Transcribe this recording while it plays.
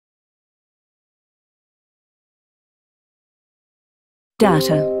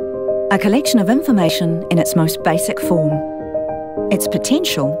Data, a collection of information in its most basic form. Its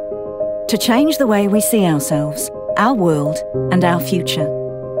potential to change the way we see ourselves, our world, and our future.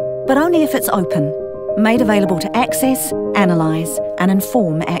 But only if it's open, made available to access, analyse, and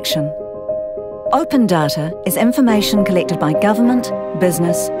inform action. Open data is information collected by government,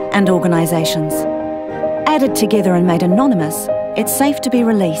 business, and organisations. Added together and made anonymous, it's safe to be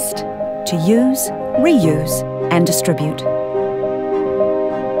released, to use, reuse, and distribute.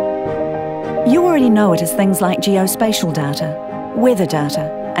 You already know it as things like geospatial data, weather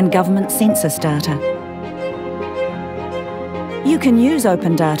data, and government census data. You can use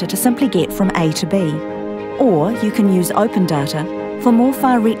open data to simply get from A to B, or you can use open data for more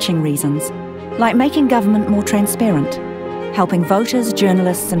far-reaching reasons, like making government more transparent, helping voters,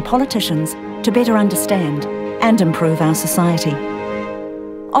 journalists, and politicians to better understand and improve our society.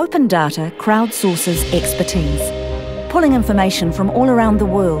 Open data crowdsources expertise, pulling information from all around the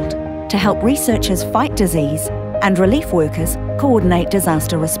world to help researchers fight disease and relief workers coordinate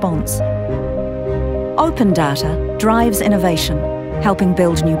disaster response. Open data drives innovation, helping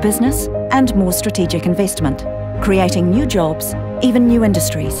build new business and more strategic investment, creating new jobs, even new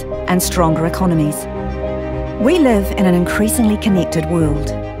industries, and stronger economies. We live in an increasingly connected world.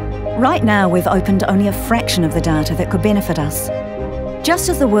 Right now, we've opened only a fraction of the data that could benefit us. Just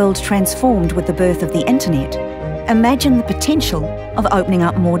as the world transformed with the birth of the internet, imagine the potential of opening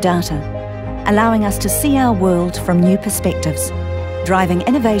up more data, allowing us to see our world from new perspectives, driving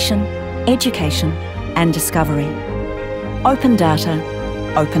innovation, education, and discovery. Open data,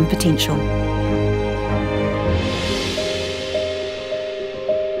 open potential.